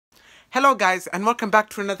Hello guys, and welcome back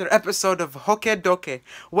to another episode of Dokeea,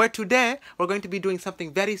 where today we're going to be doing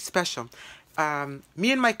something very special.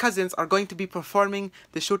 Me and my cousins are going to be performing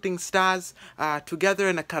the Shooting Stars together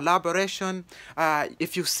in a collaboration.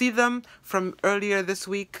 If you see them from earlier this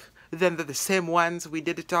week, then they're the same ones. We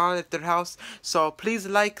did it all at their house. So please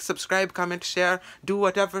like, subscribe, comment, share, do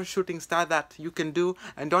whatever shooting star that you can do,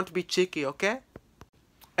 and don't be cheeky, okay?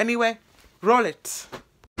 Anyway, roll it.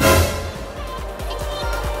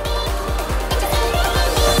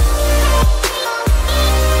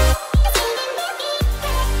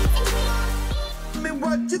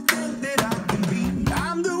 What you think that I can be?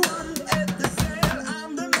 I'm the one at the sail.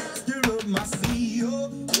 I'm the master of my sea. Oh,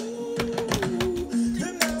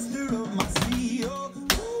 the master of my sea. Oh,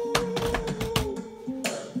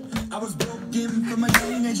 I was broken from a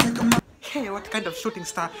young age. Hey, what kind of shooting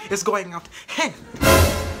star is going out? Hey!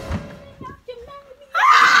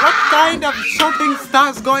 What kind of shooting star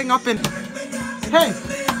is going up in? Hey!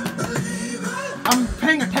 I'm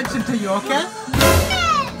paying attention to you, okay?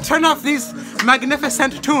 Turn off these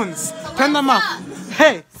magnificent tunes. Turn them off.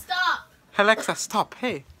 Hey! Stop! Alexa, stop.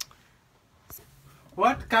 Hey!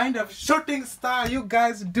 What kind of shooting star are you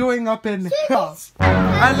guys doing up in here?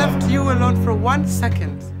 I left you alone for 1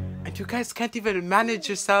 second. And you guys can't even manage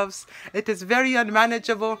yourselves. It is very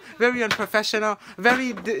unmanageable, very unprofessional,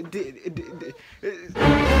 very What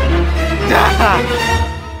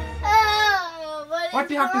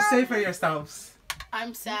do you have to say for yourselves?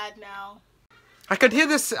 I'm sad now. I could hear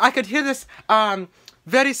this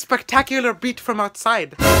very spectacular beat from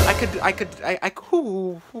outside. Wait.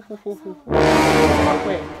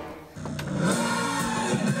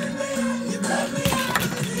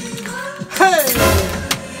 Hey!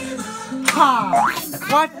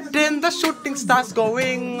 What in the shooting stars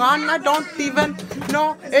going on? I don't even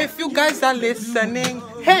know if you guys are listening.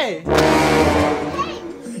 Hey!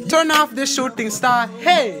 Turn off the shooting star.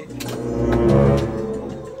 Hey!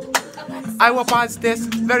 I will pause this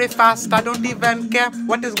very fast. I don't even care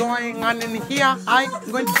what is going on in here. I'm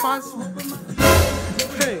going to pause.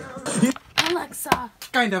 Hey! Alexa.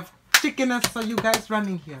 What kind of chickeness are you guys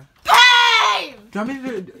running here? Hey! Do you want me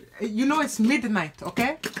to, you know it's midnight,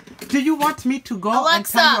 okay? Do you want me to go Alexa. and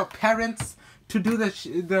tell your parents to do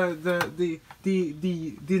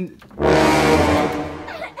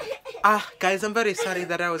guys, I'm very sorry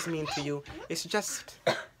that I was mean to you. It's just,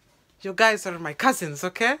 you guys are my cousins,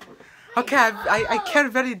 okay? Okay, I care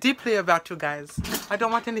very deeply about you guys. I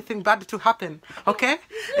don't want anything bad to happen, okay?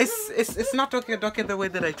 It's not okay the way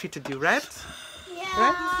that I treated you, right? Yeah.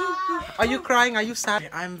 Right? Are you crying? Are you sad?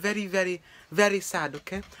 I'm very, very, very sad,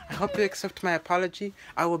 okay? I hope you accept my apology.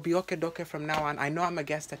 I will be Dokeea from now on. I know I'm a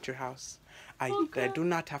guest at your house. I do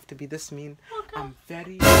not have to be this mean. Okay. I'm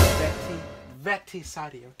very, very, very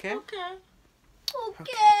sorry, okay? Okay.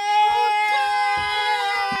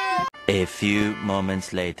 A few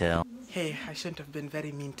moments later. Hey, I shouldn't have been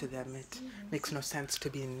very mean to them. It makes no sense to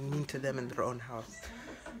be mean to them in their own house.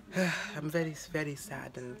 I'm very, very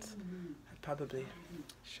sad, and I probably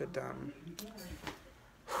should,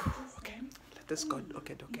 okay, let this go.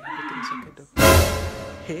 Okay, everything's okay.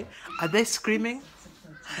 Hey, are they screaming?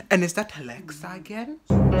 And is that Alexa again?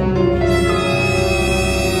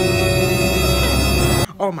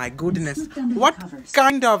 Oh my goodness. What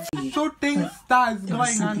kind of shooting star is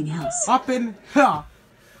going on up in here?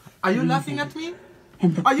 Are you laughing at me?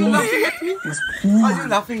 Are you laughing at me? Are you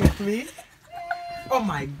laughing at me? Oh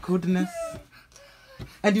my goodness.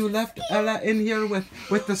 And you left Ella in here with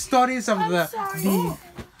the stories of the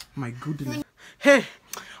my goodness. Hey,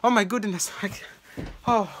 oh my goodness.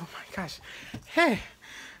 Oh my gosh. Hey, you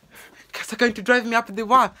guys are going to drive me up the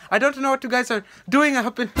wall. I don't know what you guys are doing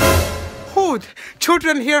up in. Oh,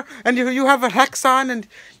 children here, and you have a hex on, and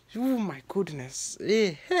oh my goodness.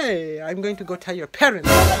 Hey, I'm going to go tell your parents.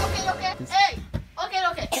 Okay. Hey,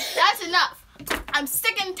 okay. That's enough. I'm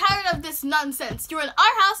sick and tired of this nonsense. You're in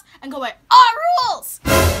our house and go by our rules.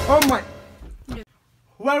 Oh my.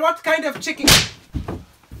 Well, what kind of chicken?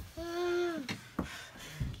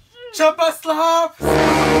 Chopper slop.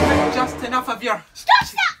 Just enough of your. Stop!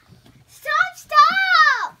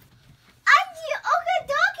 Auntie,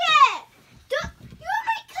 Dokeea. You're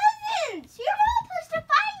my cousins. You're not supposed to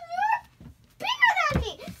fight. You're bigger than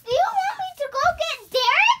me. Do you want me to go get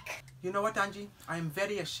Derek? You know what, Angie? I am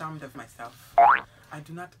very ashamed of myself. I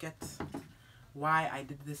do not get why I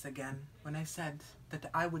did this again when I said that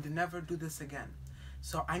I would never do this again.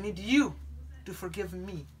 So I need you to forgive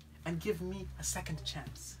me and give me a second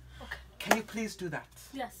chance. Okay. Can you please do that?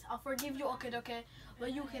 Yes, I'll forgive you, Dokeea,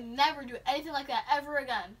 but you can never do anything like that ever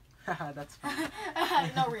again. Haha, that's fine.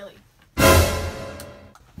 No, really.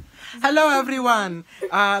 Hello everyone.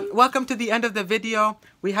 Welcome to the end of the video.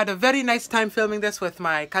 We had a very nice time filming this with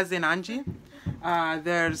my cousin Angie.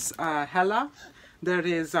 There's Hella. There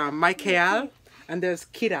is Michael. And there's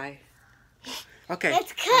Kirai. Okay.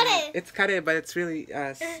 It's Kare. It's Kare, but it's really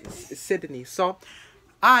Sydney. So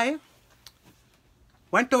I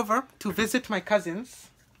went over to visit my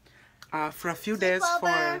cousins for a few days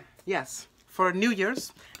for New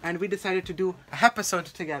Year's, and we decided to do an episode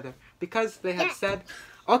together because they had said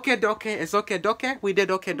Okeea Dokeea is Okeea Dokeea. We did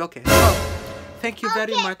Okeea Dokeea. So thank you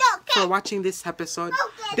very much for watching this episode.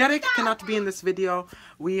 Derek cannot be in this video.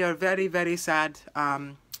 We are very, very sad.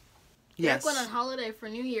 Yes. Derek went on holiday for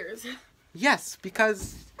New Year's. Yes,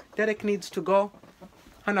 because Derek needs to go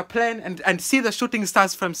on a plane and see the shooting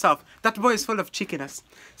stars for himself. That boy is full of cheekiness.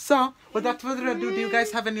 So, without further ado, do you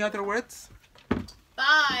guys have any other words?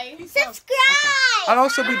 Bye. Subscribe. I'll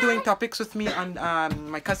also be doing topics with me and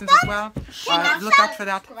my cousins as well. Look out for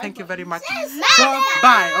that. Thank you very much. So,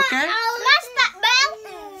 bye, okay? Smash that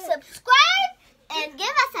bell, subscribe, and give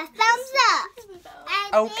us a thumbs up.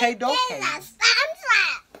 And Okay, give us Dokeea. a thumbs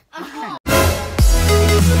up.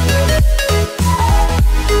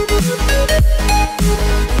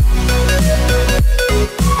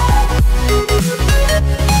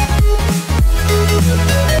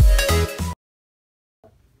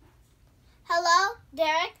 Hello,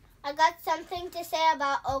 Derek. I got something to say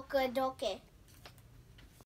about Okeea Dokeea.